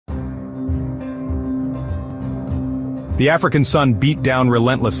The African sun beat down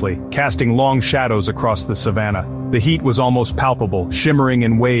relentlessly, casting long shadows across the savanna. The heat was almost palpable, shimmering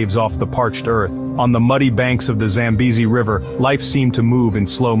in waves off the parched earth. On the muddy banks of the Zambezi River, life seemed to move in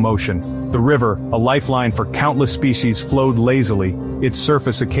slow motion. The river, a lifeline for countless species, flowed lazily, its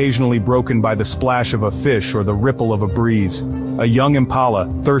surface occasionally broken by the splash of a fish or the ripple of a breeze. A young impala,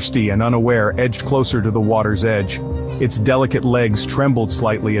 thirsty and unaware, edged closer to the water's edge. Its delicate legs trembled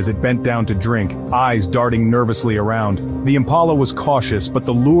slightly as it bent down to drink, eyes darting nervously around. The impala was cautious, but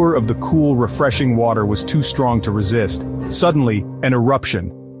the lure of the cool, refreshing water was too strong to resist. Suddenly, an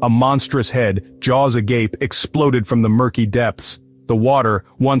eruption. A monstrous head, jaws agape, exploded from the murky depths. The water,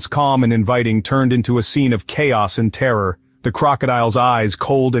 once calm and inviting, turned into a scene of chaos and terror. The crocodile's eyes,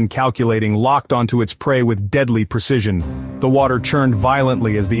 cold and calculating, locked onto its prey with deadly precision. The water churned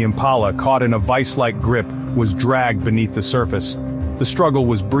violently as the impala, caught in a vice-like grip, was dragged beneath the surface. The struggle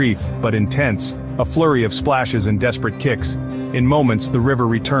was brief, but intense, a flurry of splashes and desperate kicks. In moments, the river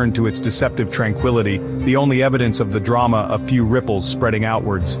returned to its deceptive tranquility, the only evidence of the drama a few ripples spreading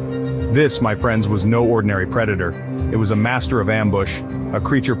outwards. This, my friends, was no ordinary predator. It was a master of ambush, a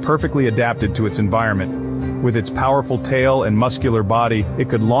creature perfectly adapted to its environment. With its powerful tail and muscular body, it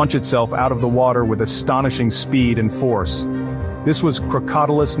could launch itself out of the water with astonishing speed and force. This was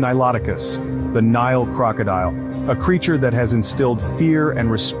Crocodilus niloticus, the Nile crocodile, a creature that has instilled fear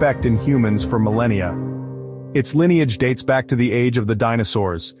and respect in humans for millennia. Its lineage dates back to the age of the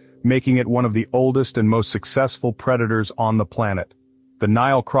dinosaurs, making it one of the oldest and most successful predators on the planet. The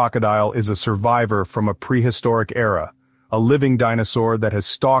Nile crocodile is a survivor from a prehistoric era, a living dinosaur that has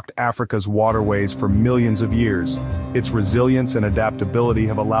stalked Africa's waterways for millions of years. Its resilience and adaptability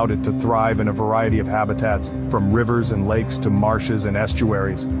have allowed it to thrive in a variety of habitats, from rivers and lakes to marshes and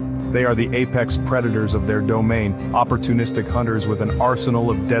estuaries. They are the apex predators of their domain, opportunistic hunters with an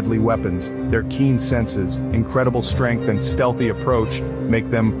arsenal of deadly weapons. Their keen senses, incredible strength and stealthy approach make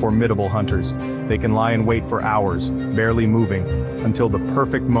them formidable hunters. They can lie in wait for hours, barely moving, until the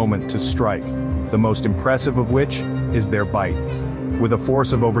perfect moment to strike. The most impressive of which is their bite. With a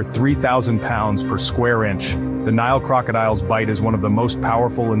force of over 3,000 pounds per square inch, the Nile crocodile's bite is one of the most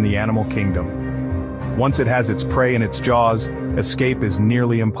powerful in the animal kingdom. Once it has its prey in its jaws, escape is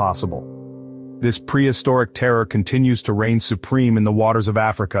nearly impossible. This prehistoric terror continues to reign supreme in the waters of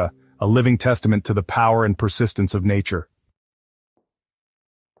Africa, a living testament to the power and persistence of nature.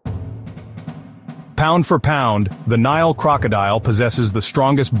 Pound for pound, the Nile crocodile possesses the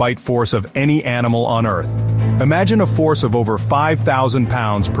strongest bite force of any animal on Earth. Imagine a force of over 5,000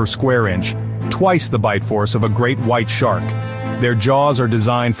 pounds per square inch, twice the bite force of a great white shark. Their jaws are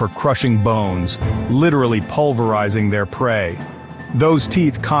designed for crushing bones, literally pulverizing their prey. Those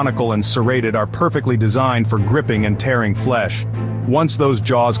teeth, conical and serrated, are perfectly designed for gripping and tearing flesh. Once those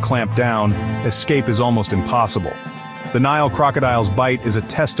jaws clamp down, escape is almost impossible. The Nile crocodile's bite is a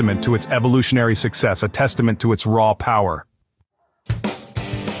testament to its evolutionary success, a testament to its raw power.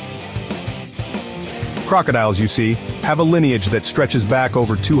 Crocodiles, you see, have a lineage that stretches back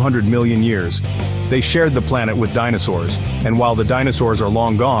over 200 million years. They shared the planet with dinosaurs, and while the dinosaurs are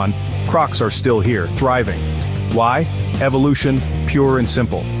long gone, crocs are still here, thriving. Why? Evolution, pure and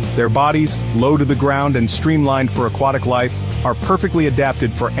simple. Their bodies, low to the ground and streamlined for aquatic life, are perfectly adapted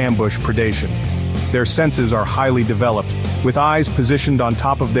for ambush predation. Their senses are highly developed, with eyes positioned on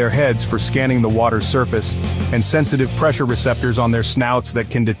top of their heads for scanning the water's surface, and sensitive pressure receptors on their snouts that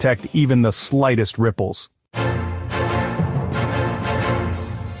can detect even the slightest ripples.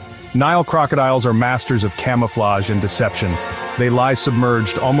 Nile crocodiles are masters of camouflage and deception. They lie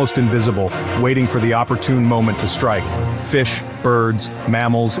submerged, almost invisible, waiting for the opportune moment to strike. Fish, birds,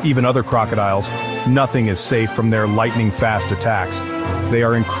 mammals, even other crocodiles, nothing is safe from their lightning-fast attacks. They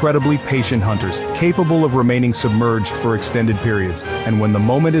are incredibly patient hunters, capable of remaining submerged for extended periods, and when the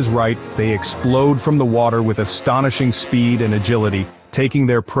moment is right, they explode from the water with astonishing speed and agility, taking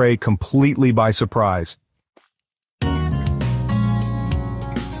their prey completely by surprise.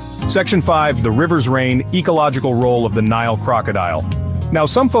 Section 5, the river's reign, ecological role of the Nile crocodile. Now,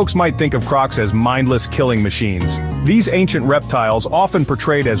 some folks might think of crocs as mindless killing machines. These ancient reptiles, often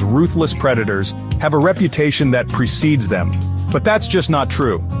portrayed as ruthless predators, have a reputation that precedes them. But that's just not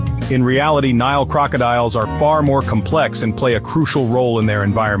true. In reality, Nile crocodiles are far more complex and play a crucial role in their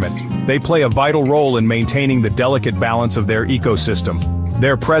environment. They play a vital role in maintaining the delicate balance of their ecosystem.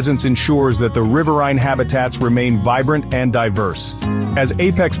 Their presence ensures that the riverine habitats remain vibrant and diverse. As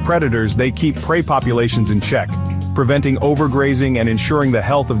apex predators, they keep prey populations in check, preventing overgrazing and ensuring the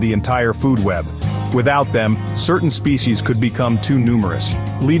health of the entire food web. Without them, certain species could become too numerous,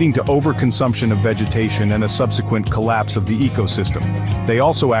 leading to overconsumption of vegetation and a subsequent collapse of the ecosystem. They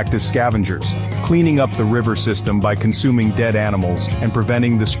also act as scavengers, cleaning up the river system by consuming dead animals and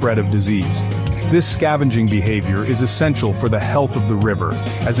preventing the spread of disease. This scavenging behavior is essential for the health of the river,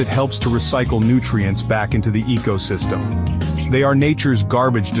 as it helps to recycle nutrients back into the ecosystem. They are nature's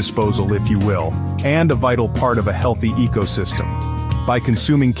garbage disposal, if you will, and a vital part of a healthy ecosystem. By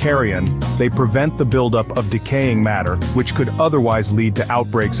consuming carrion, they prevent the buildup of decaying matter, which could otherwise lead to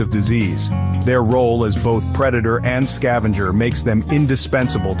outbreaks of disease. Their role as both predator and scavenger makes them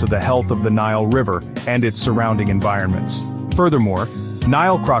indispensable to the health of the Nile River and its surrounding environments. Furthermore,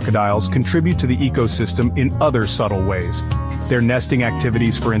 Nile crocodiles contribute to the ecosystem in other subtle ways. Their nesting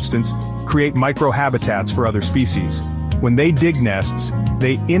activities, for instance, create microhabitats for other species. When they dig nests,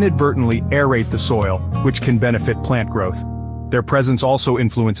 they inadvertently aerate the soil, which can benefit plant growth. Their presence also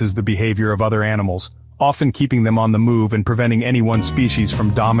influences the behavior of other animals, often keeping them on the move and preventing any one species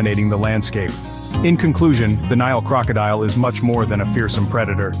from dominating the landscape. In conclusion, the Nile crocodile is much more than a fearsome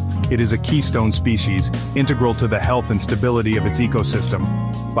predator. It is a keystone species, integral to the health and stability of its ecosystem.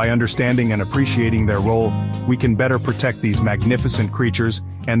 By understanding and appreciating their role, we can better protect these magnificent creatures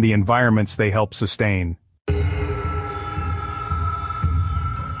and the environments they help sustain.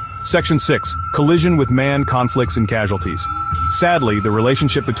 Section 6. Collision with man, conflicts and casualties. Sadly, the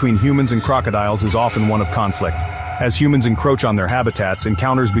relationship between humans and crocodiles is often one of conflict. As humans encroach on their habitats,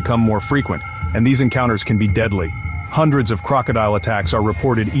 encounters become more frequent, and these encounters can be deadly. Hundreds of crocodile attacks are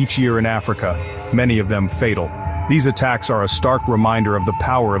reported each year in Africa, many of them fatal. These attacks are a stark reminder of the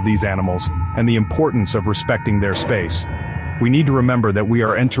power of these animals and the importance of respecting their space. We need to remember that we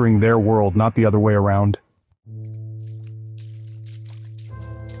are entering their world, not the other way around.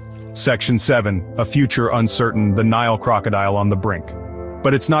 Section 7. A future uncertain, the Nile crocodile on the brink.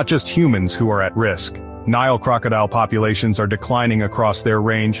 But it's not just humans who are at risk. Nile crocodile populations are declining across their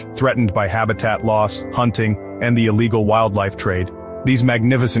range, threatened by habitat loss, hunting, and the illegal wildlife trade. These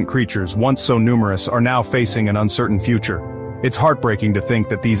magnificent creatures, once so numerous, are now facing an uncertain future. It's heartbreaking to think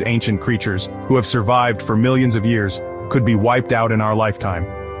that these ancient creatures, who have survived for millions of years, could be wiped out in our lifetime.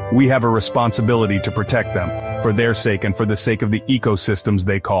 We have a responsibility to protect them, for their sake and for the sake of the ecosystems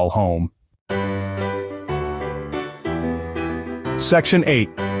they call home. Section 8.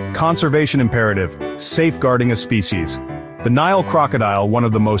 Conservation Imperative, Safeguarding a Species. The Nile crocodile, one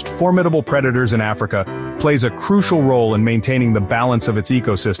of the most formidable predators in Africa, plays a crucial role in maintaining the balance of its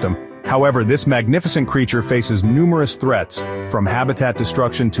ecosystem. However, this magnificent creature faces numerous threats, from habitat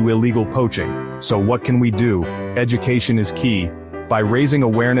destruction to illegal poaching. So what can we do? Education is key. By raising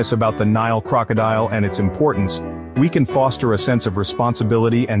awareness about the Nile crocodile and its importance, we can foster a sense of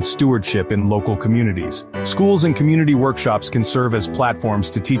responsibility and stewardship in local communities. Schools and community workshops can serve as platforms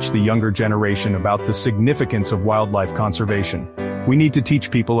to teach the younger generation about the significance of wildlife conservation. We need to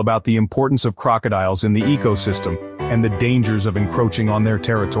teach people about the importance of crocodiles in the ecosystem and the dangers of encroaching on their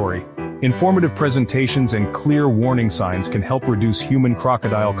territory. Informative presentations and clear warning signs can help reduce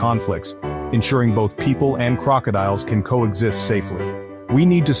human-crocodile conflicts, ensuring both people and crocodiles can coexist safely. We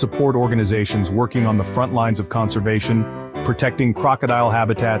need to support organizations working on the front lines of conservation, protecting crocodile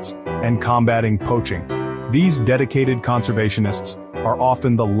habitats, and combating poaching. These dedicated conservationists are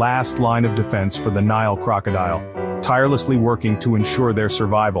often the last line of defense for the Nile crocodile, tirelessly working to ensure their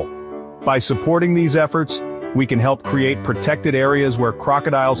survival. By supporting these efforts, we can help create protected areas where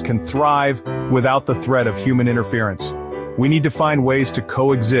crocodiles can thrive without the threat of human interference. We need to find ways to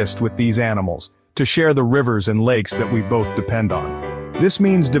coexist with these animals, to share the rivers and lakes that we both depend on. This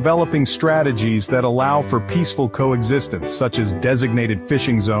means developing strategies that allow for peaceful coexistence, such as designated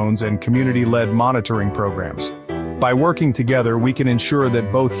fishing zones and community-led monitoring programs. By working together, we can ensure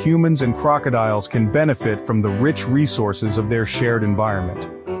that both humans and crocodiles can benefit from the rich resources of their shared environment.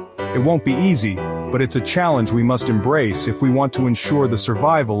 It won't be easy, but it's a challenge we must embrace if we want to ensure the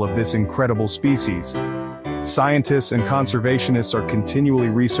survival of this incredible species. Scientists and conservationists are continually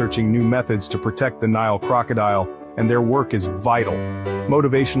researching new methods to protect the Nile crocodile, and their work is vital.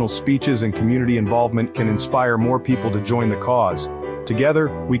 Motivational speeches and community involvement can inspire more people to join the cause. Together,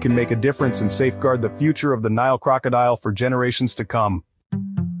 we can make a difference and safeguard the future of the Nile crocodile for generations to come.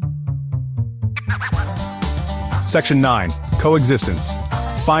 Section 9. Coexistence.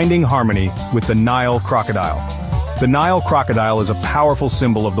 Finding harmony with the Nile crocodile. The Nile crocodile is a powerful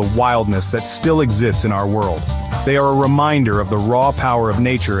symbol of the wildness that still exists in our world. They are a reminder of the raw power of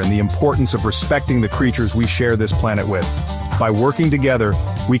nature and the importance of respecting the creatures we share this planet with. By working together,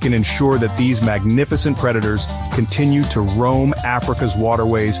 we can ensure that these magnificent predators continue to roam Africa's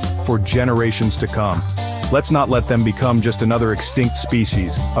waterways for generations to come. Let's not let them become just another extinct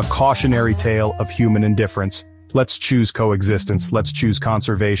species, a cautionary tale of human indifference. Let's choose coexistence, let's choose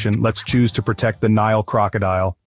conservation, let's choose to protect the Nile crocodile.